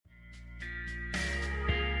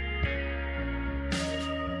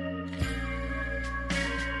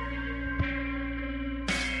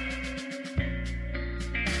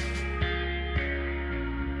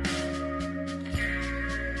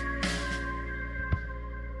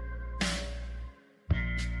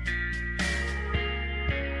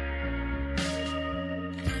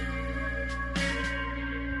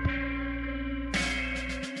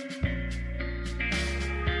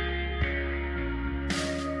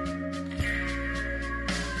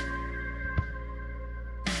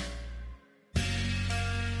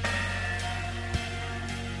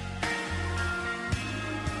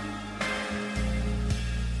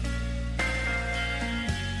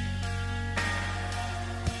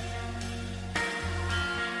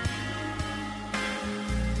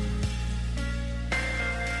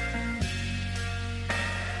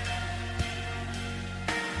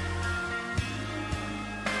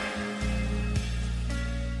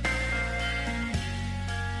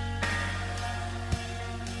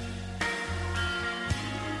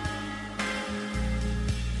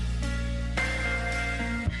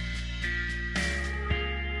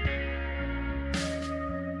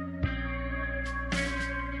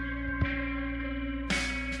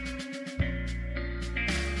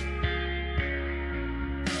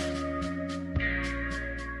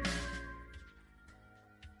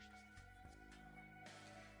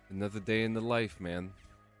Another day in the life, man.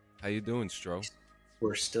 How you doing, Stro?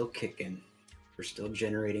 We're still kicking. We're still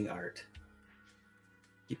generating art.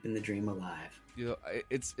 Keeping the dream alive.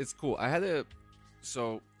 It's cool.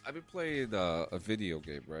 So I've been playing a video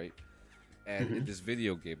game, right? And in this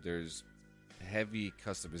video game, there's heavy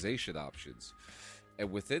customization options,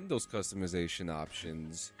 and within those customization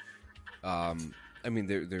options, I mean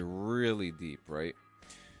they're really deep, right?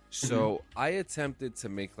 So I attempted to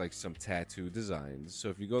make like some tattoo designs. So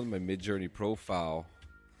if you go to my Midjourney profile,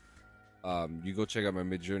 you go check out my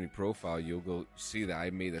Midjourney profile, you'll go see that I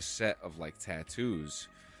made a set of like tattoos.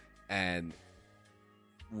 And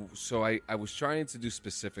so I was trying to do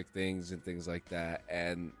specific things and things like that.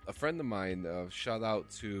 And a friend of mine, shout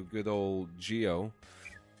out to good old Geo.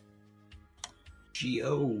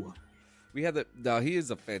 Geo. Now he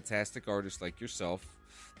is a fantastic artist like yourself.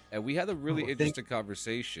 And we had a really interesting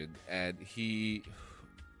conversation. And we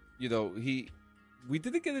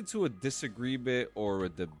didn't get into a disagreement or a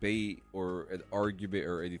debate or an argument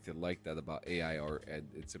or anything like that about AI art and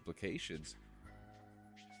its implications.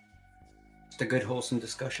 Just a good wholesome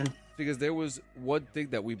discussion. Because there was one thing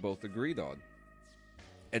that we both agreed on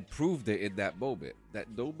and proved it in that moment, that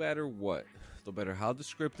no matter what, no matter how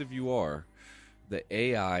descriptive you are, the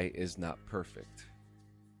AI is not perfect.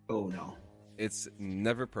 Oh no. It's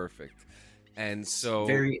never perfect. And so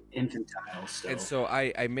very infantile still. And so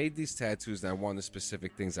I made these tattoos and I wanted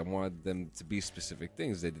specific things. I wanted them to be specific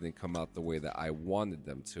things. They didn't come out the way that I wanted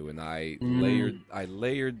them to. And I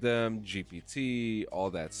layered them, GPT,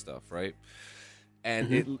 all that stuff, right?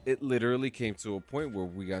 And it literally came to a point where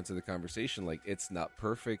we got into the conversation like it's not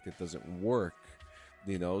perfect, it doesn't work,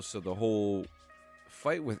 so the whole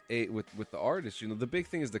fight with the artist, the big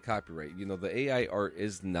thing is the copyright. The AI art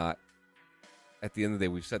is not, at the end of the day,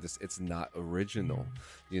 we've said this, it's not original.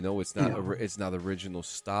 It's not original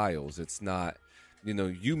styles. It's not,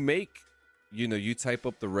 you type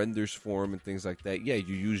up the renders form and things like that. Yeah,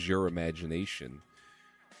 you use your imagination.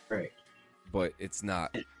 Right. But it's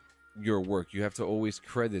not your work. You have to always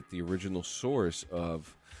credit the original source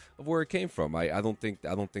of where it came from. I don't think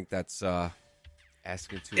that's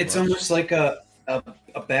asking too much. It's almost like a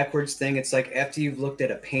backwards thing. It's like after you've looked at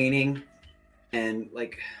a painting and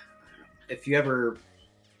like, if you ever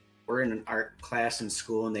were in an art class in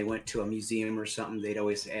school and they went to a museum or something, they'd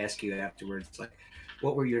always ask you afterwards, like,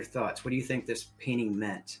 what were your thoughts? What do you think this painting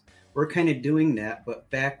meant? We're kind of doing that, but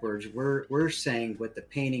backwards. We're saying what the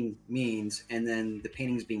painting means, and then the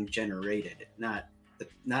painting's being generated, not the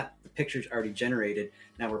picture's already generated.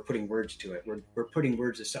 Now we're putting words to it. We're putting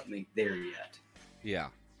words to something there yet. Yeah.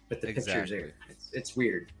 But the picture's there. It's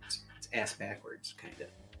weird. It's ass backwards, kind of.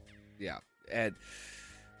 Yeah. And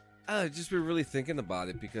I've just been really thinking about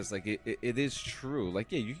it because, like, it is true. Like,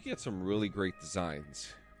 yeah, you can get some really great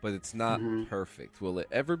designs, but it's not perfect. Will it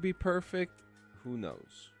ever be perfect? Who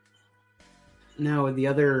knows? Now, the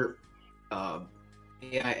other AI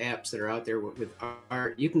apps that are out there with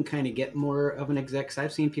art, you can kind of get more of an exact. Cause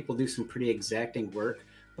I've seen people do some pretty exacting work,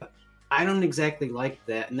 but I don't exactly like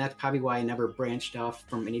that, and that's probably why I never branched off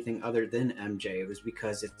from anything other than MJ. It was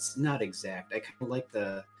because it's not exact. I kind of like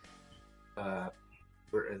the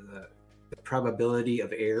probability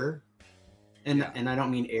of error, and I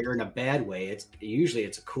don't mean error in a bad way. It's usually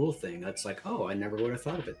a cool thing. That's like, oh, I never would have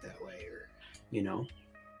thought of it that way, or Yeah.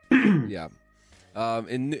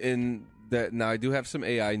 In that, now I do have some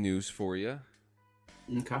AI news for you.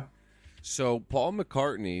 Okay. So Paul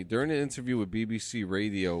McCartney, during an interview with BBC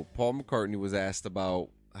Radio, Paul McCartney was asked about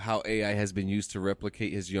how AI has been used to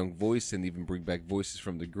replicate his young voice and even bring back voices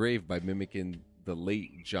from the grave by mimicking the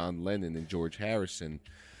late John Lennon and George Harrison.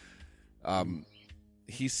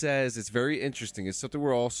 He says it's very interesting. It's something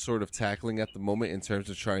we're all sort of tackling at the moment in terms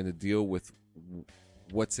of trying to deal with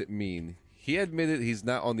what's it mean. He admitted he's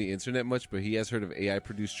not on the internet much, but he has heard of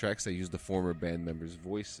AI-produced tracks that use the former band members'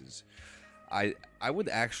 voices. I would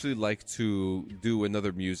actually like to do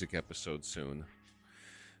another music episode soon.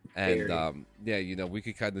 And we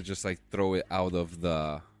could kind of just like throw it out of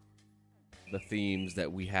the themes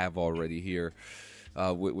that we have already here.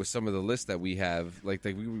 With some of the lists that we have, like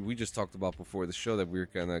we just talked about before the show, that we're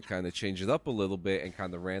gonna kind of change it up a little bit and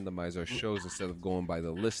kind of randomize our shows instead of going by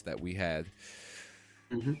the list that we had.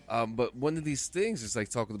 But one of these things is like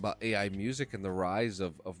talking about AI music and the rise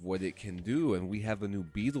of what it can do, and we have a new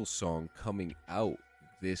Beatles song coming out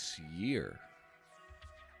this year.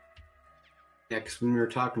 Yeah, because when we were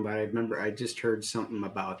talking about it, I remember I just heard something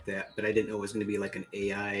about that, but I didn't know it was going to be like an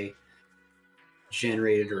AI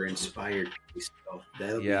generated or inspired piece. So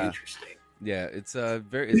that'll be interesting. Yeah, it's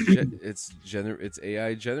it's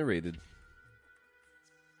AI generated.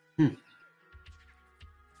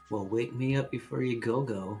 Well, wake me up before you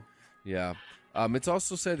go. Yeah. It's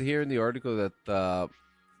also said here in the article that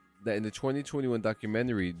that in the 2021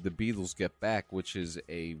 documentary, The Beatles Get Back, which is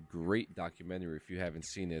a great documentary if you haven't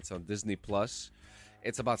seen it. It's on Disney Plus.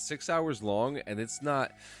 It's about 6 hours long, and it's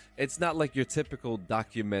not like your typical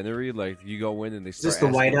documentary. Like you go in and they Is start. this the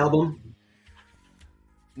White asking- Album?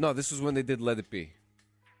 No, this was when they did Let It Be.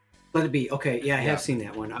 Let it be. Okay, yeah, I Yeah. have seen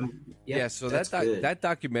that one. Yep, Yeah, so that's that good. that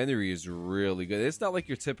documentary is really good. It's not like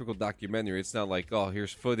your typical documentary. It's not like, oh,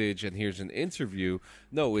 here's footage and here's an interview.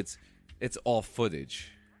 No, it's all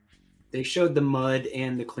footage. They showed the mud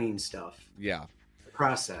and the clean stuff. Yeah. The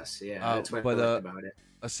process. Yeah, that's what but, I liked about it.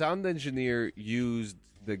 A sound engineer used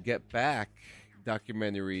the Get Back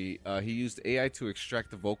documentary. He used AI to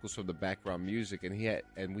extract the vocals from the background music,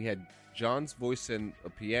 and we had John's voice and a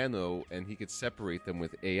piano, and he could separate them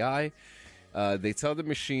with AI. They tell the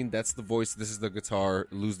machine that's the voice, this is the guitar,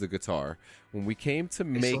 lose the guitar. When we came to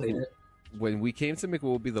make Isolate it. what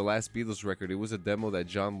will be the last Beatles record, it was a demo that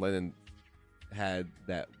John Lennon had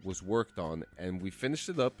that was worked on, and we finished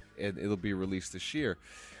it up, and it'll be released this year.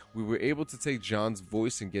 We were able to take John's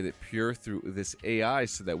voice and get it pure through this AI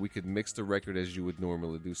so that we could mix the record as you would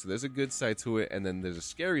normally do. So there's a good side to it, and then there's a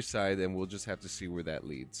scary side, and we'll just have to see where that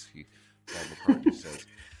leads. Paul McCartney said.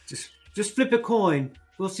 Just flip a coin.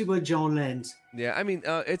 We'll see where John lands. Yeah, I mean,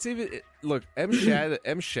 it's even look. M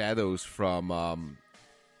Shadows from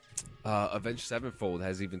Avenged Sevenfold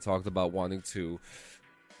has even talked about wanting to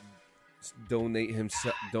donate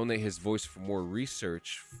his voice for more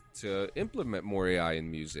research to implement more AI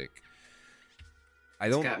in music.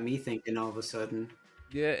 It's got me thinking all of a sudden.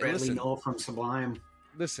 Yeah, Bradley listen, Noel from Sublime.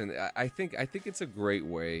 listen. I think it's a great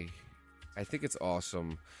way. I think it's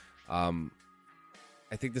awesome.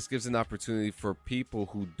 I think this gives an opportunity for people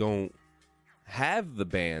who don't have the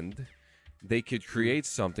band. They could create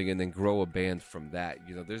something and then grow a band from that.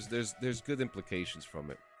 You know, there's good implications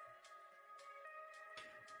from it.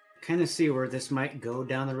 Kind of see where this might go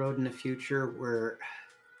down the road in the future, where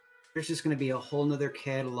there's just going to be a whole nother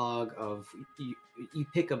catalog of you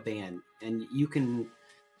pick a band and you can,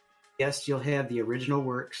 yes, you'll have the original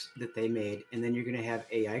works that they made, and then you're going to have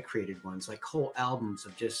AI created ones, like whole albums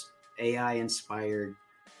of just AI inspired,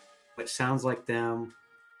 what sounds like them,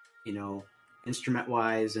 you know, instrument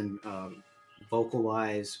wise and vocal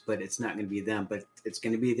wise, but it's not going to be them, but it's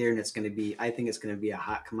going to be there, and I think it's going to be a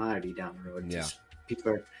hot commodity down the road. Yeah. Just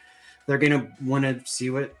they're going to want to see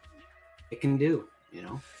what it can do, you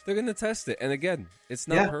know? They're going to test it. And again, it's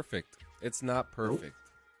not perfect. It's not perfect. Nope.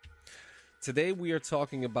 Today we are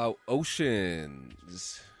talking about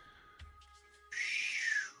oceans.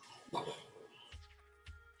 We're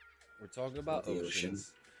talking about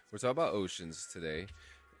oceans. We're talking about oceans today.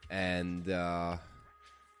 And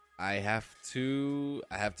I have to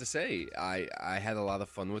say, I had a lot of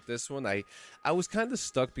fun with this one. I was kind of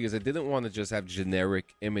stuck because I didn't want to just have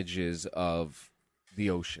generic images of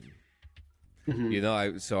the ocean. Mm-hmm. You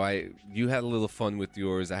know, you had a little fun with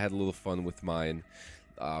yours. I had a little fun with mine.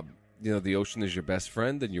 You know, the ocean is your best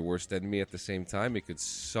friend and your worst enemy at the same time. It could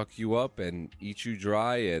suck you up and eat you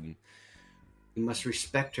dry, and you must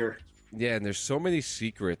respect her. Yeah, and there's so many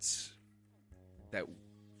secrets that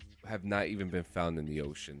have not even been found in the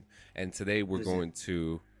ocean. And today we're going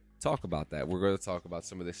to talk about that. We're going to talk about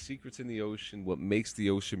some of the secrets in the ocean, what makes the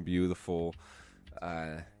ocean beautiful.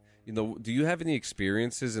 You know, do you have any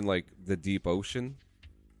experiences in like the deep ocean?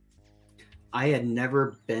 I had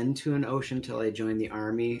never been to an ocean until I joined the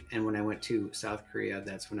Army, and when I went to South Korea,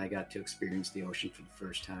 that's when I got to experience the ocean for the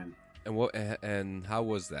first time. And how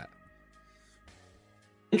was that?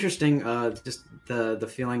 Interesting. Just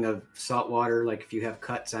the feeling of salt water. Like if you have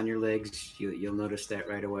cuts on your legs, you'll notice that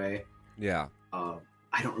right away. Yeah.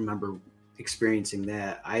 I don't remember experiencing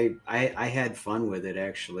that. I had fun with it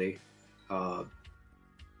actually. I'm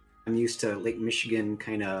used to Lake Michigan,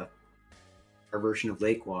 kind of our version of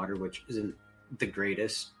lake water, which isn't the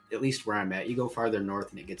greatest. At least where I'm at. You go farther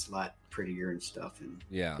north and it gets a lot prettier and stuff and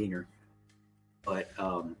cleaner. But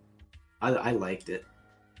I liked it.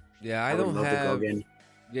 Yeah, I don't have.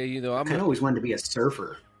 Yeah, you know, I kind of always wanted to be a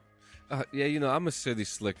surfer. Yeah, you know, I'm a city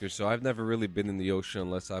slicker, so I've never really been in the ocean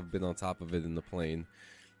unless I've been on top of it in the plane.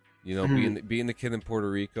 You know, being the kid in Puerto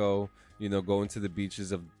Rico, you know, going to the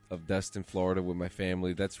beaches of Destin, Florida with my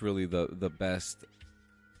family, that's really the best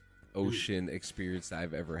ocean experience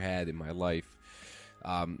I've ever had in my life.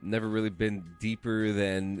 Never really been deeper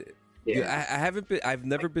than... Yeah, I haven't been. I've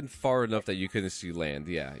never been far enough that you couldn't see land.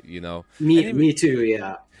 Yeah, you know. Me too.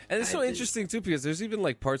 Yeah. And it's so interesting too because there's even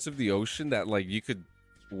like parts of the ocean that like you could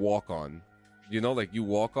walk on. You know, like you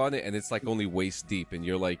walk on it and it's like only waist deep, and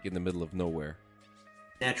you're like in the middle of nowhere.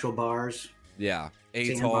 Natural bars. Yeah,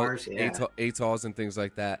 Sandbars, yeah. atolls and things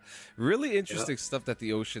like that. Really interesting Yep. stuff that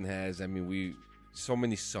the ocean has. I mean, so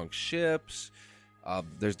many sunk ships.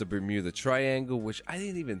 There's the Bermuda Triangle, which I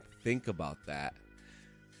didn't even think about that.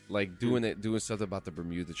 Like doing something about the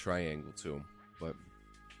Bermuda Triangle too. But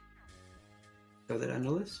Throw that on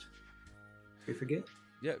the list. We forget.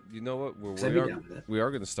 yeah, you know what? I'd be down with that. We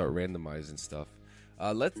are going to start randomizing stuff.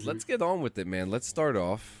 Let's get on with it, man. Let's start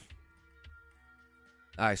off.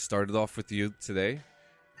 I started off with you today.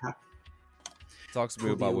 Huh. Talk to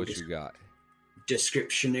me about what you got.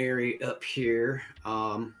 Descriptionary up here.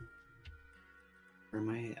 Where am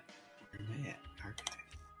I at? Archive.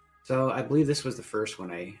 So I believe this was the first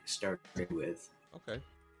one I started with. Okay.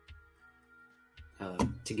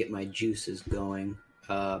 To get my juices going.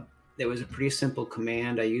 It was a pretty simple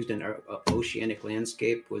command. I used an oceanic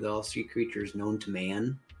landscape with all sea creatures known to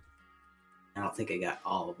man. I don't think I got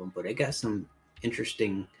all of them, but I got some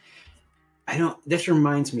interesting. This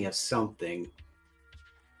reminds me of something.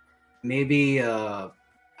 Maybe there's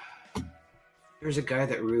a guy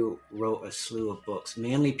that wrote a slew of books.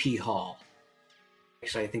 Manly P. Hall.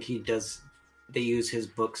 Actually, I think they use his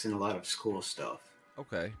books in a lot of school stuff.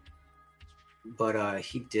 Okay. But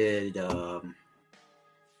he did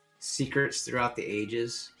Secrets Throughout the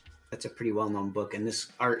Ages. That's a pretty well-known book, and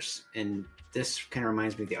this kind of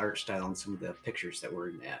reminds me of the art style and some of the pictures that were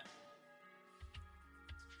in that.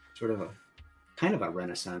 Sort of a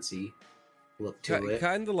Renaissance-y look to it.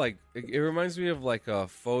 Kind of like it reminds me of like a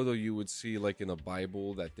photo you would see like in a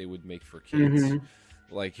Bible that they would make for kids. Mm-hmm.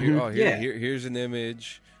 Like Yeah. here's an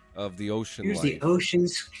image of the ocean. Here's the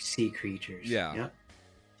ocean's sea creatures. Yeah. Yep.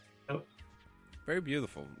 Oh. Very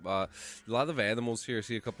beautiful. A lot of animals here. I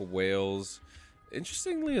see a couple whales.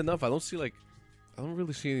 Interestingly enough, I don't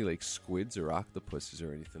really see any like squids or octopuses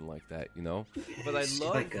or anything like that, you know. But I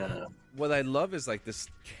love what I love is like this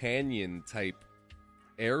canyon type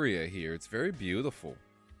area here. It's very beautiful.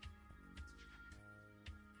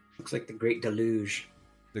 Looks like the Great Deluge.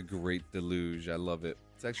 The Great Deluge. I love it.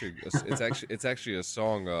 It's actually a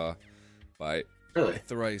song by Really?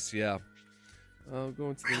 Thrice. Yeah. I'll go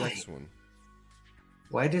into the next one.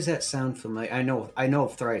 Why does that sound familiar? I know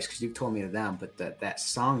of Thrice because you've told me of them, but that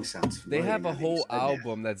song sounds familiar. They have a now that you whole said that.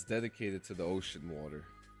 album that's dedicated to the ocean water.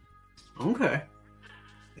 Okay.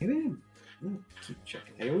 Maybe I'll keep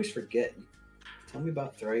checking. I always forget. Tell me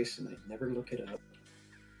about Thrice, and I never look it up.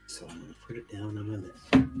 So I'm gonna put it down on my list.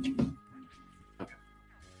 Okay.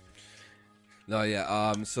 No,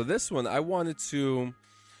 yeah. So this one, I wanted to.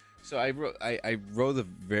 So I wrote a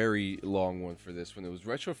very long one for this one. It was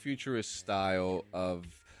retrofuturist style of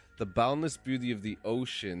the boundless beauty of the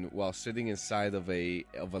ocean while sitting inside of a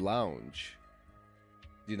lounge.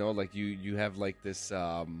 You know, like you have like this.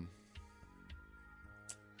 How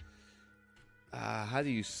do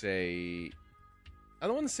you say? I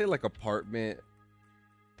don't want to say like apartment.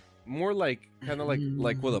 More like kind of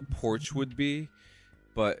like what a porch would be.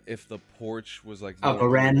 But if the porch was like a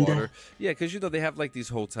veranda, underwater, yeah, because they have like these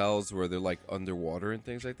hotels where they're like underwater and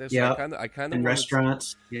things like that. So yeah, I kind of and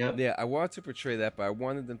restaurants. Yeah, I wanted to portray that, but I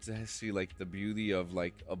wanted them to see like the beauty of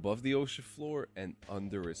like above the ocean floor and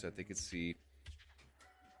under it, so that they could see.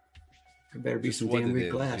 There better be some what damn it good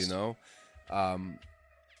is, glass, you know.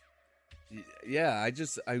 Yeah, I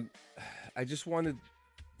just wanted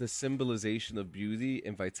the symbolization of beauty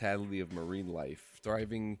and vitality of marine life,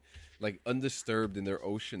 thriving like undisturbed in their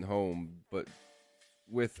ocean home, but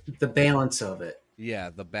with the balance of it. Yeah,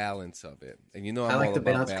 the balance of it. And you know, I like the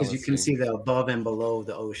balance because you can see the above and below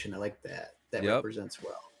the ocean. I like that. That represents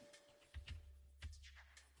well.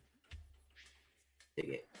 Dig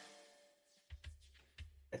it.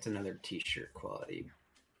 That's another t-shirt quality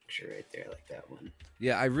picture right there. I like that one.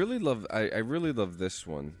 Yeah, I really love this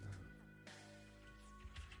one.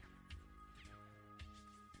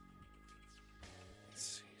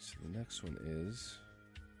 The next one is...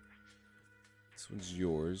 This one's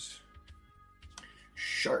yours.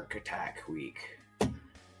 Shark Attack Week. That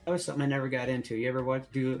was something I never got into. You ever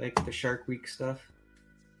do like the Shark Week stuff?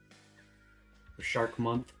 The Shark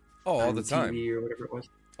Month? Oh, all the time. TV or whatever it was.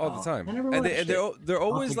 All the time. And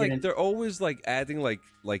they're always like adding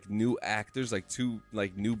like new actors, like two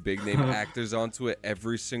like new big name actors onto it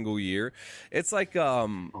every single year. It's like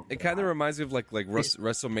it kind of reminds me of like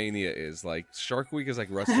WrestleMania is. Like Shark Week is like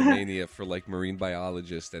WrestleMania for like marine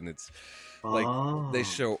biologists, and it's like they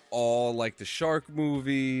show all like the shark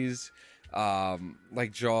movies,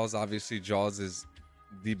 like Jaws. Obviously, Jaws is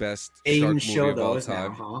the best shark movie of all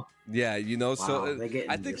time. Now, huh? Yeah, you know, so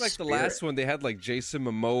I think like the last one they had like Jason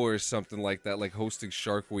Momoa or something like that, like hosting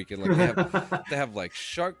Shark Week, and like they have like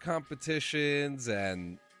shark competitions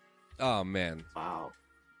and oh man, wow,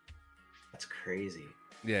 That's crazy.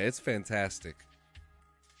 Yeah, it's fantastic.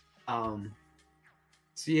 So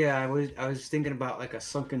yeah, I was thinking about like a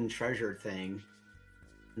sunken treasure thing,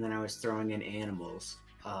 and then I was throwing in animals.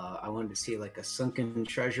 I wanted to see like a sunken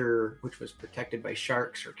treasure which was protected by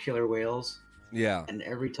sharks or killer whales. Yeah. And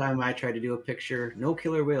every time I tried to do a picture, no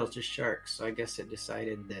killer whales, just sharks. So I guess it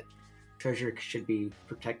decided that treasure should be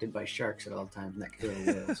protected by sharks at all times, not killer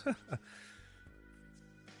whales.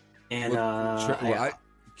 And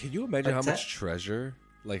can you imagine how much treasure,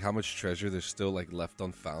 there's still like left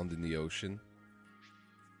unfound in the ocean?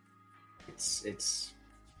 It's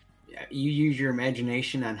yeah, you use your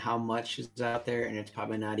imagination on how much is out there, and it's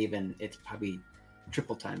probably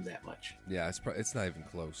triple times that much. Yeah, it's not even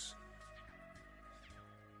close.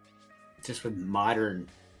 Just with modern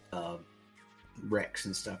wrecks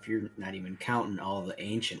and stuff, you're not even counting all the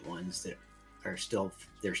ancient ones that they're still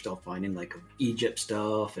finding, like Egypt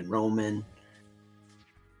stuff and Roman.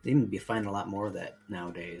 They even be finding a lot more of that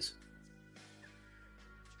nowadays.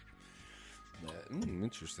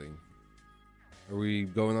 Interesting. Are we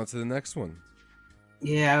going on to the next one?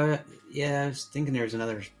 Yeah. I was thinking there was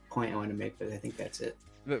another point I wanted to make, but I think that's it.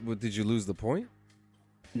 But did you lose the point?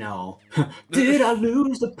 No. Did I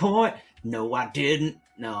lose the point? No, I didn't.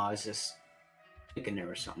 No, I was just thinking there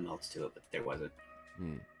was something else to it, but there wasn't.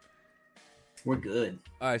 We're good.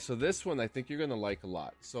 All right, so this one I think you're gonna like a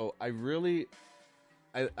lot. So I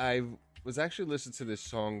was actually listening to this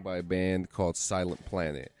song by a band called Silent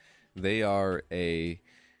Planet. They are a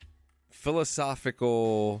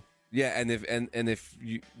philosophical, and if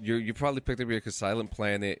you probably picked up here because Silent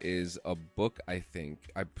Planet is a book. I think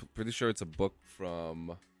I'm pretty sure it's a book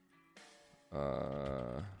from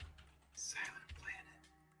Silent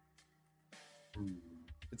Planet.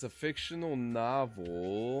 It's a fictional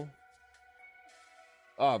novel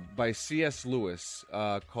by C.S. Lewis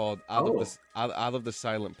called Out of the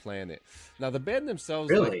Silent Planet. Now the band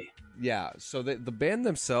themselves, really, so the band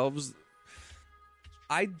themselves,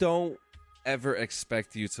 I don't ever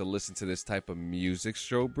expect you to listen to this type of music,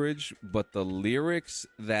 Strobridge, but the lyrics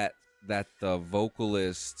that the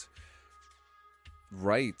vocalist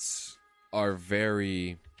writes are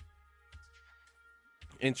very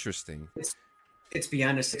interesting. It's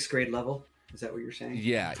beyond a 6th grade level. Is that what you're saying?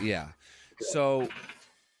 Yeah. So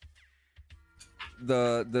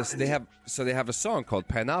they have a song called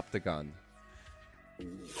Panopticon.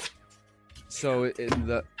 So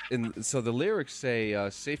the lyrics say,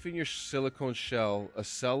 safe in your silicone shell, a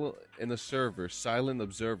cell in a server, silent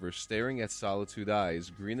observer, staring at solitude eyes,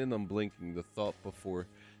 green and unblinking, the thought before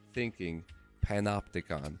thinking,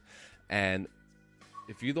 Panopticon. And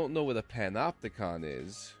if you don't know what a Panopticon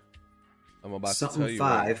is, I'm about to tell you.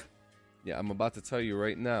 I'm about to tell you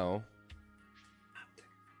right now.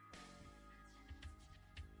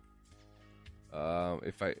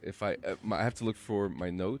 If I have to look for my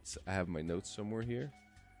notes. I have my notes somewhere here.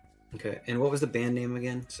 Okay, and what was the band name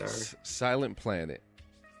again? Sorry. Silent Planet.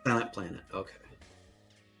 Silent Planet. Okay.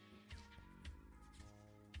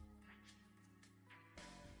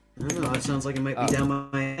 I don't know. It sounds like it might be down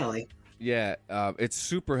my alley. Yeah, it's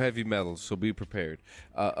super heavy metal, so be prepared.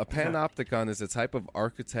 A panopticon is a type of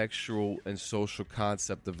architectural and social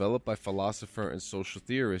concept developed by philosopher and social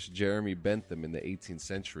theorist Jeremy Bentham in the 18th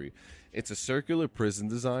century. It's a circular prison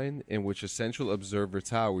design in which a central observer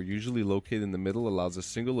tower, usually located in the middle, allows a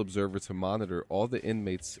single observer to monitor all the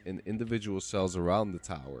inmates in individual cells around the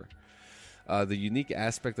tower. The unique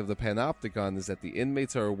aspect of the panopticon is that the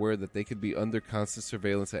inmates are aware that they could be under constant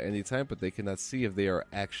surveillance at any time, but they cannot see if they are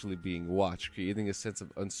actually being watched, creating a sense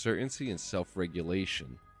of uncertainty and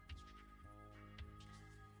self-regulation.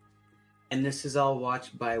 And this is all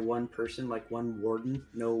watched by one person, like one warden.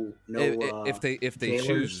 No. If they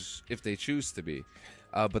choose to be.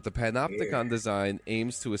 But the panopticon design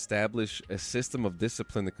aims to establish a system of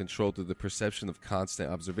discipline and control through the perception of constant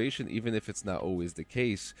observation, even if it's not always the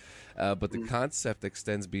case. But the concept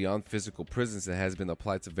extends beyond physical prisons and has been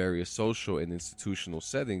applied to various social and institutional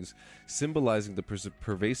settings, symbolizing the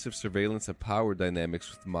pervasive surveillance and power dynamics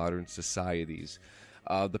with modern societies.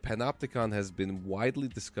 The panopticon has been widely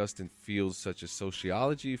discussed in fields such as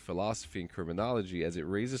sociology, philosophy, and criminology, as it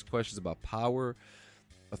raises questions about power,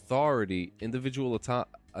 authority, individual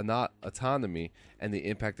autonomy, and the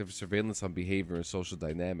impact of surveillance on behavior and social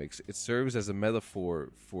dynamics. It serves as a metaphor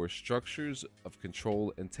for structures of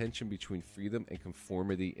control and tension between freedom and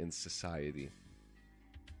conformity in society.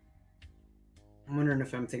 I'm wondering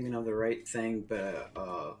if I'm thinking of the right thing, but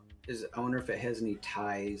I wonder if it has any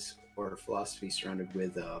ties or philosophy surrounded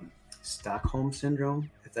with Stockholm Syndrome,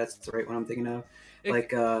 if that's the right one I'm thinking of.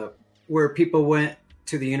 Where people went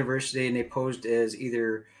to the university and they posed as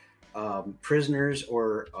either prisoners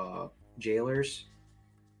or jailers.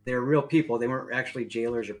 They were real people. They weren't actually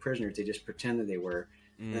jailers or prisoners. They just pretended they were.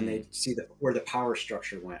 And then they see where the power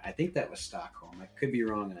structure went. I think that was Stockholm. I could be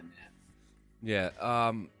wrong on that. Yeah,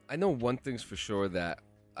 I know one thing's for sure that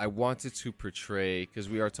I wanted to portray, because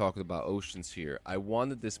we are talking about oceans here. I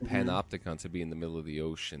wanted this panopticon to be in the middle of the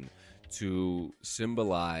ocean to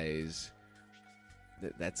symbolize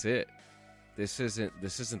that that's it. This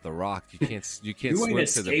isn't the Rock. You can't swim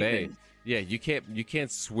to the bay. Yeah, you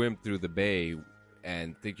can't swim through the bay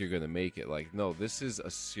and think you're gonna make it. Like, no, this is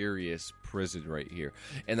a serious prison right here.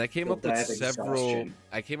 And I came up with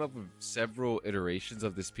several iterations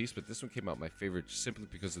of this piece, but this one came out my favorite simply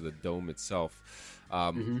because of the dome itself.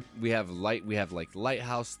 We have like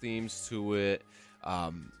lighthouse themes to it.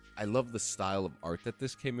 I love the style of art that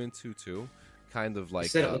this came into too. Kind of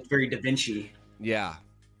like it looked very Da Vinci. Yeah.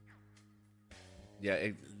 Yeah,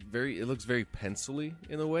 it looks very pencil-y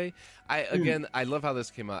in a way. I love how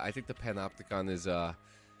this came out. I think the Panopticon is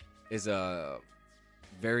a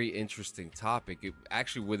very interesting topic. It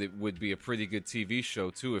actually would be a pretty good TV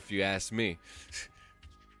show too, if you ask me.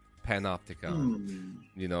 Panopticon,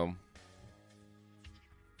 you know.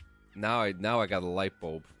 Now I got a light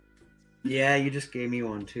bulb. Yeah, you just gave me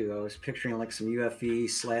one too. I was picturing like some UFE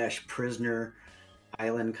 / prisoner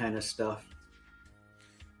island kind of stuff.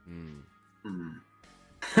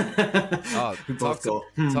 Talk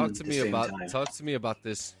to me about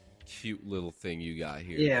this cute little thing you got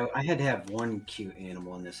here. Yeah, I had to have one cute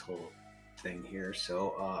animal in this whole thing here,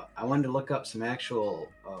 so I wanted to look up some actual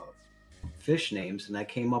fish names, and I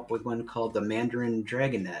came up with one called the Mandarin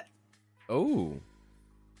Dragonet. Oh,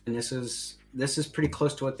 and this is pretty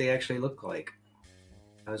close to what they actually look like.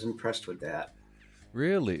 I was impressed with that.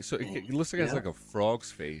 Really? So it looks like it has like a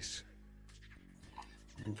frog's face.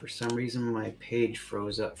 And for some reason, my page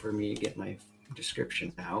froze up for me to get my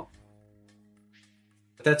description out.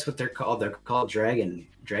 But that's what they're called. They're called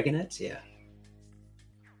dragonets. Yeah.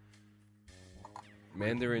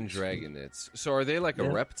 Mandarin dragonets. So are they like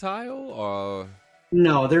a reptile or?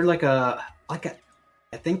 No, they're like a.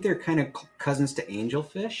 I think they're kind of cousins to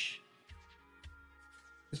angelfish.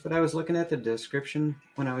 That's what I was looking at the description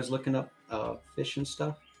when I was looking up fish and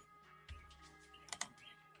stuff.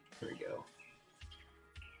 There we go.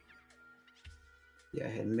 Yeah, I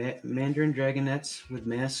had Mandarin dragonets with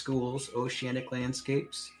mass schools, oceanic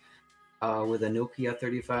landscapes, with a Nokia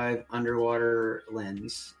 35 underwater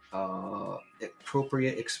lens,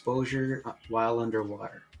 appropriate exposure while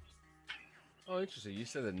underwater. Oh, interesting. You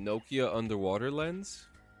said a Nokia underwater lens?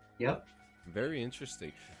 Yep. Very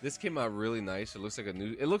interesting. This came out really nice. It looks like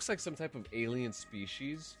it looks like some type of alien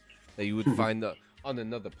species that you would find on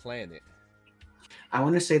another planet. I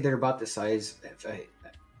want to say they're about the size of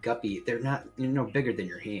guppy. They're not, bigger than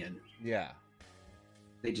your hand. Yeah.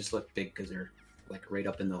 They just look big because they're like right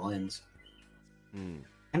up in the lens. Kind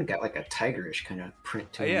of got like a tigerish kind of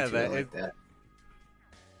print to it. Yeah, that.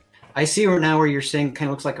 I see now where you're saying kind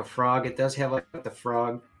of looks like a frog. It does have like the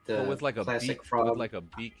frog, with like classic a beak, frog, with like a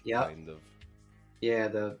beak kind of. Yeah,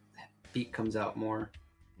 the beak comes out more.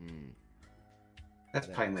 That's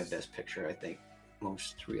probably my best picture. I think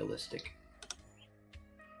most realistic.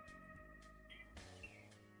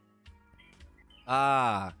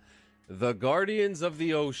 The Guardians of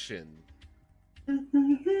the Ocean.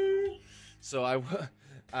 So I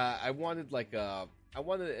wanted a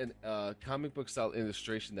comic book style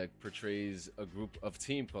illustration that portrays a group of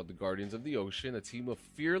team called the Guardians of the Ocean, a team of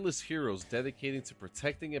fearless heroes dedicated to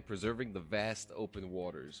protecting and preserving the vast open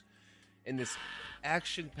waters. In this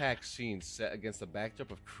action-packed scene set against a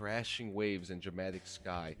backdrop of crashing waves and dramatic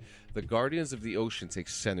sky, the Guardians of the Ocean take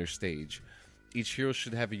center stage. Each hero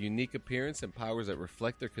should have a unique appearance and powers that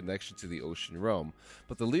reflect their connection to the ocean realm,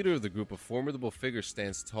 but the leader of the group, a formidable figure,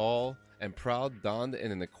 stands tall and proud, donned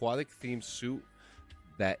in an aquatic-themed suit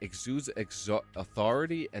that exudes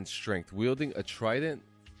authority and strength, wielding a trident-based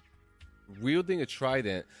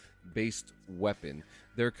weapon.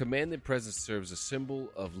 Their command and presence serves a symbol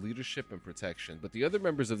of leadership and protection, but the other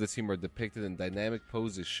members of the team are depicted in dynamic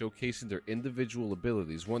poses showcasing their individual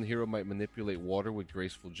abilities. One hero might manipulate water with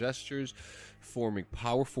graceful gestures, forming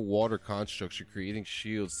powerful water constructs or creating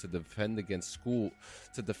shields to defend against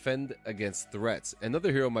threats.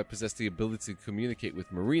 Another hero might possess the ability to communicate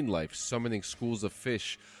with marine life, summoning schools of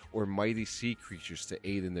fish or mighty sea creatures to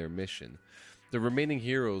aid in their mission. The remaining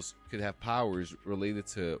heroes could have powers related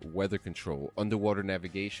to weather control, underwater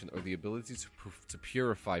navigation, or the ability to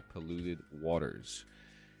purify polluted waters.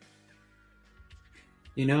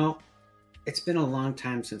 It's been a long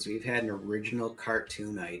time since we've had an original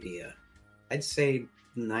cartoon idea. I'd say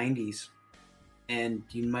 90s, and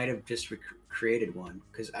you might have just created one,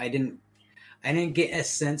 because I didn't get a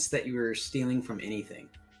sense that you were stealing from anything,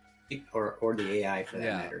 or the AI for that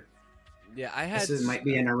Yeah. matter. Yeah, Might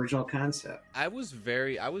be an original concept. I was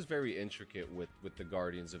very intricate with the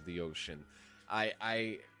Guardians of the Ocean.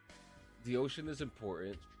 I the ocean is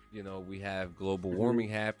important. You know, we have global warming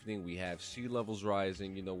happening. We have sea levels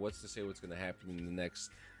rising. You know, what's to say what's going to happen in the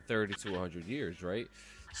next 30 to 100 years, right?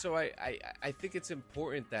 So I think it's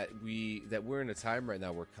important that we're in a time right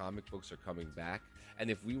now where comic books are coming back,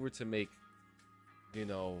 and if we were to make, you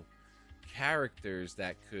know, characters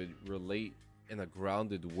that could relate in a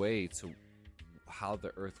grounded way to how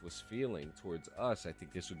the Earth was feeling towards us, I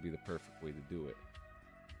think this would be the perfect way to do it.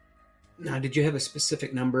 Now, did you have a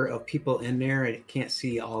specific number of people in there? I can't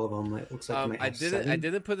see all of them. It looks like you might have I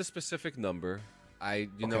didn't put a specific number. I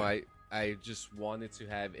just wanted to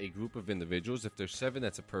have a group of individuals. If there's 7,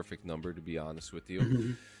 that's a perfect number, to be honest with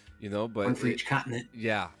you. You know, but one for each continent.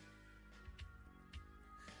 Yeah,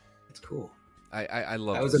 that's cool. I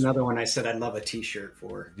love. That was another one I said I'd love a T-shirt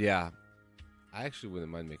for. Yeah, I actually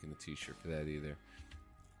wouldn't mind making a T-shirt for that either.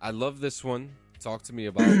 I love this one. Talk to me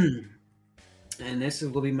about it. And this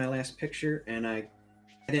will be my last picture. And I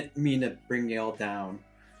didn't mean to bring you all down,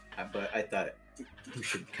 but I thought we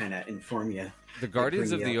should kind of inform you. The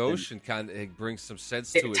Guardians of the Ocean kind of brings some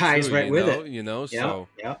sense to it. It ties too, right with it. You know, yeah, so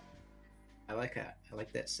yeah. I like that. I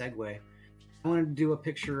like that segue. I wanted to do a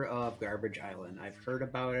picture of Garbage Island. I've heard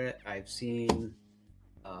about it. I've seen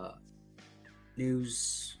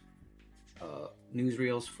newsreels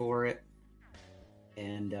for it,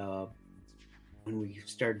 and when we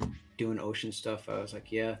started doing ocean stuff, I was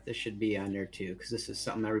like, yeah, this should be on there too, because this is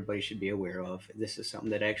something everybody should be aware of. This is something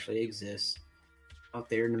that actually exists out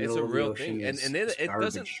there in the middle of the ocean. It's a real thing,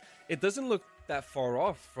 and it doesn't look that far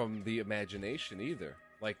off from the imagination either.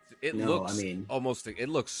 Like it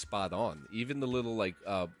looks spot on. Even the little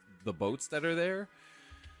the boats that are there.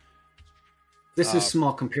 This is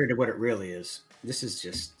small compared to what it really is.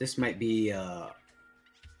 This might be an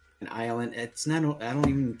island. It's not. I don't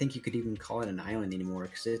even think you could even call it an island anymore,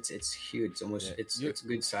 because it's huge. It's almost it's a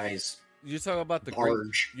good size. You're talking about the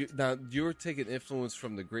barge. Now you're taking influence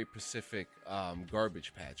from the Great Pacific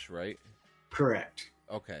Garbage Patch, right? Correct.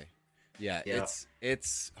 Okay. Yeah.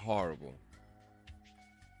 It's horrible.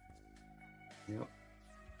 Yep.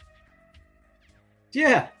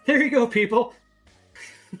 Yeah, there you go, people.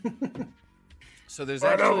 So there's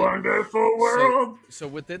what a wonderful world. So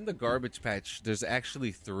within the Garbage Patch, there's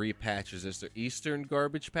actually 3 patches. There's the Eastern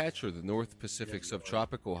Garbage Patch, or the North Pacific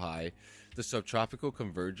Subtropical High, the Subtropical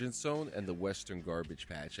Convergence Zone, and the Western Garbage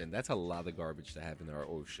Patch. And that's a lot of garbage to have in our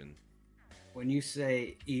ocean. When you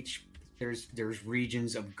say there's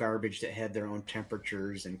regions of garbage that have their own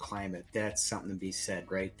temperatures and climate, that's something to be said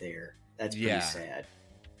right there. That's pretty sad.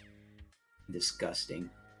 Disgusting.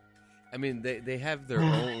 I mean, they have their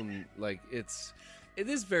own, it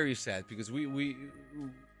is very sad, because we're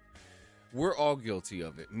all guilty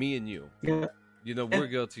of it. Me and you. Yeah. You know, we're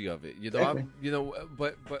guilty of it. You know,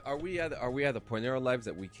 but are we at a point in our lives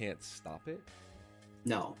that we can't stop it?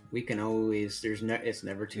 No, we can always. It's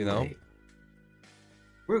never too late.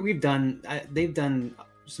 They've done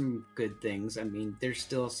some good things. I mean, there's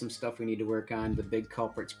still some stuff we need to work on. The big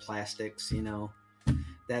culprit's plastics. You know,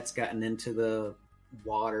 that's gotten into the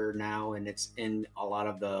water now, and it's in a lot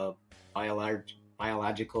of the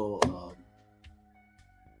biological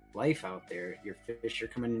life out there. Your fish are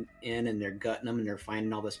coming in and they're gutting them, and they're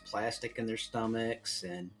finding all this plastic in their stomachs.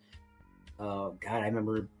 And God, I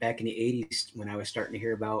remember back in the 80s when I was starting to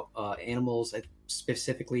hear about animals,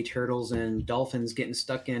 specifically turtles and dolphins, getting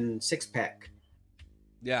stuck in 6-pack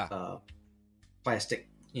plastic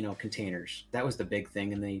containers. That was the big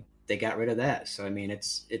thing, and they got rid of that. So I mean,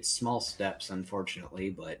 it's small steps, unfortunately,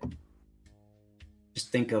 but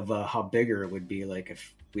just think of how bigger it would be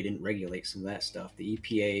if we didn't regulate some of that stuff. The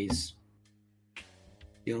EPA's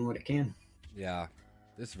doing what it can. Yeah,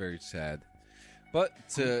 it's very sad. But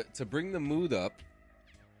to bring the mood up,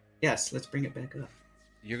 yes, let's bring it back up.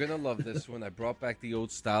 You're gonna love this one. I brought back the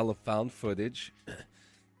old style of found footage.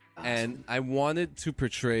 Awesome. And I wanted to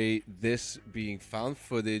portray this being found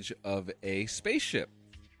footage of a spaceship.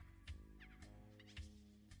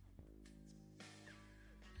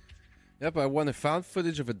 Yep, I wanted found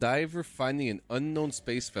footage of a diver finding an unknown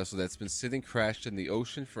space vessel that's been sitting crashed in the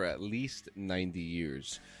ocean for at least 90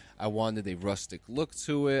 years. I wanted a rustic look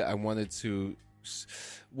to it. I wanted to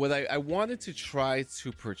try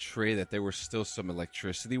to portray that there was still some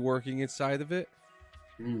electricity working inside of it.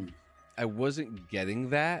 I wasn't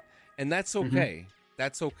getting that, and that's okay.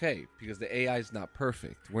 That's okay, because the AI is not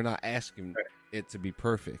perfect. We're not asking it to be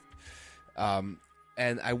perfect.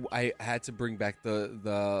 And I had to bring back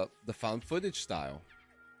the found footage style.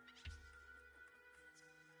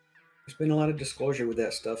 there's been a lot of disclosure with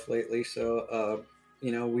that stuff lately. So,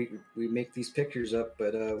 we make these pictures up,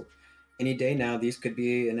 but any day now, these could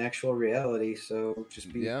be an actual reality. So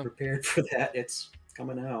just be Yeah. prepared for that. It's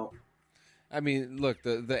coming out. I mean, look,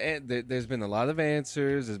 there's been a lot of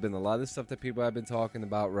answers. There's been a lot of stuff that people have been talking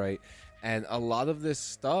about, right? And a lot of this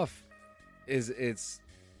stuff it's.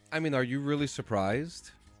 I mean, are you really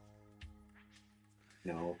surprised?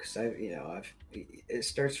 No, because it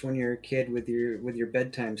starts when you're a kid with your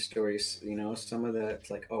bedtime stories. Some of that, it's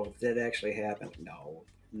like, oh, did that actually happen? No,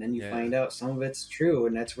 and then you Yeah. find out some of it's true,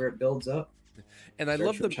 and that's where it builds up. And I Starts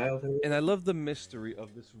love from the childhood. and I love the mystery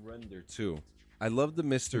of this render too. I love the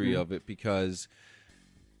mystery Mhm. of it because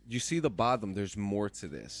you see the bottom. There's more to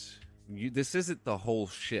this. This isn't the whole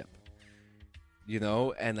ship,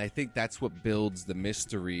 and I think that's what builds the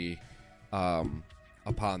mystery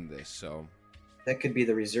upon this. So That could be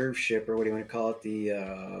the reserve ship, or what do you want to call it?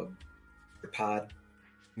 The pod,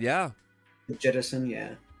 yeah, the jettison.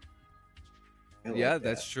 Yeah, I like yeah, that.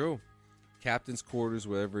 that's true. Captain's quarters,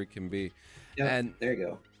 whatever it can be. Yep, And there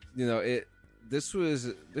you go. it this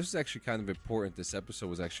was actually kind of important. This episode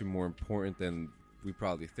was actually more important than we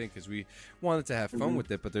probably think, because we wanted to have fun Mhm. with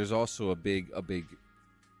it, but there's also a big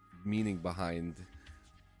meaning behind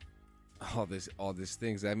all these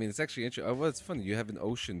things. I mean, it's actually interesting. Well, it's funny, you have an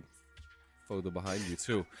ocean photo behind you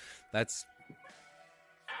too. That's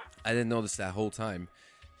I didn't notice that whole time.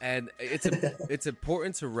 And it's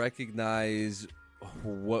important to recognize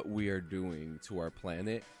what we are doing to our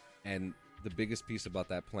planet, and the biggest piece about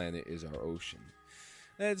that planet is our ocean.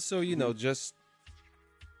 And so, just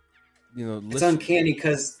It's listen, uncanny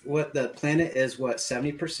because what the planet is,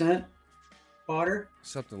 70% water?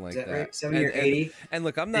 something like Is that that. right? 70 or And 80? and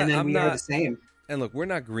look, And then we are the same. and look, we're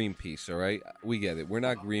not Greenpeace, all right? We get it. We're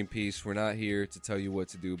not Greenpeace. We're not here to tell you what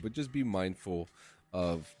to do, but just be mindful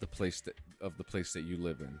of the place that you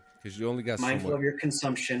live in, because you only got so Mindful much. of your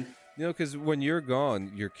consumption. Because when you're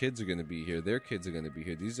gone, your kids are going to be here. Their kids are going to be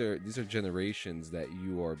here. These are generations that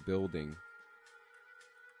you are building.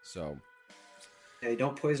 So, Hey,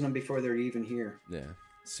 don't poison them before they're even here. yeah.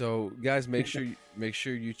 So, guys, make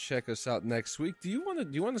sure you check us out next week. Do you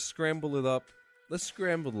want to scramble it up? Let's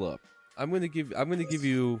scramble it up. I'm going to give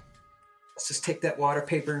you Let's just take that water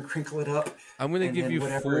paper and crinkle it up. I'm going to And give then you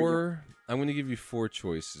whatever four I'm going to give you four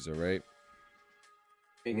choices, all right?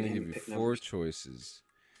 You're I'm going to gonna give you pick four numbers, choices.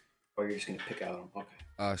 or you're just gonna pick out them.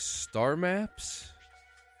 Okay. Star maps,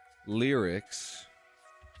 lyrics,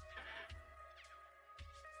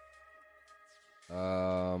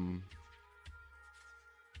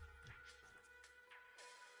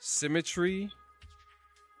 symmetry,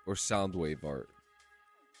 or sound wave art.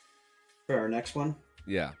 For our next one,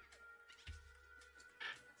 Yeah.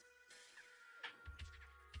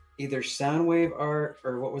 either Soundwave art,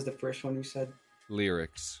 or what was the first one you said?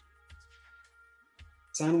 Lyrics.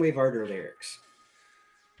 Soundwave art or lyrics?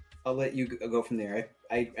 I'll let you go from there.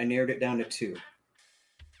 I narrowed it down to two.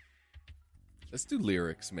 Let's do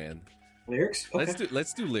lyrics, man. Lyrics? Okay.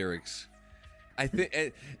 Let's do lyrics. I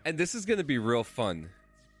think and this is going to be real fun,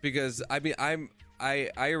 because I mean I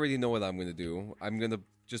already know what I'm going to do. I'm going to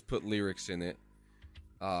just put lyrics in it.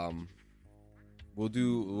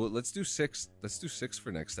 Let's do six. Let's do six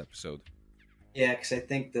for next episode. Yeah, because I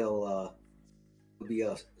think they'll be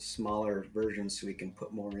a smaller version, so we can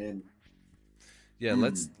put more in. Yeah,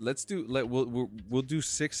 we'll do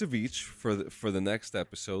six of each for the next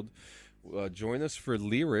episode. Join us for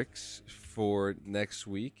lyrics for next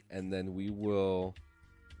week, and then we will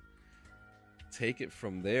take it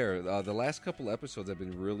from there. The last couple episodes have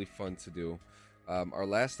been really fun to do. Our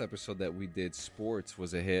last episode that we did, sports,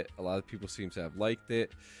 was a hit. A lot of people seem to have liked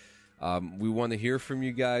it. We want to hear from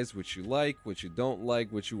you guys, what you like, what you don't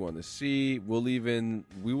like, what you want to see. We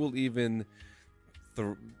will even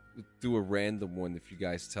do a random one if you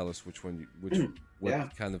guys tell us what Yeah.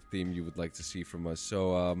 kind of theme you would like to see from us.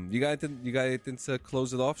 So you got anything to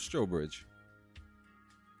close it off, Strobridge?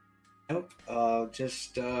 Nope.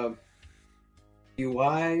 Just be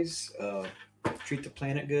wise. Treat the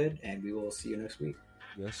planet good, and we will see you next week.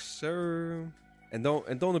 Yes, sir. And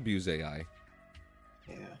don't abuse AI.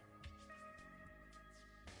 Yeah.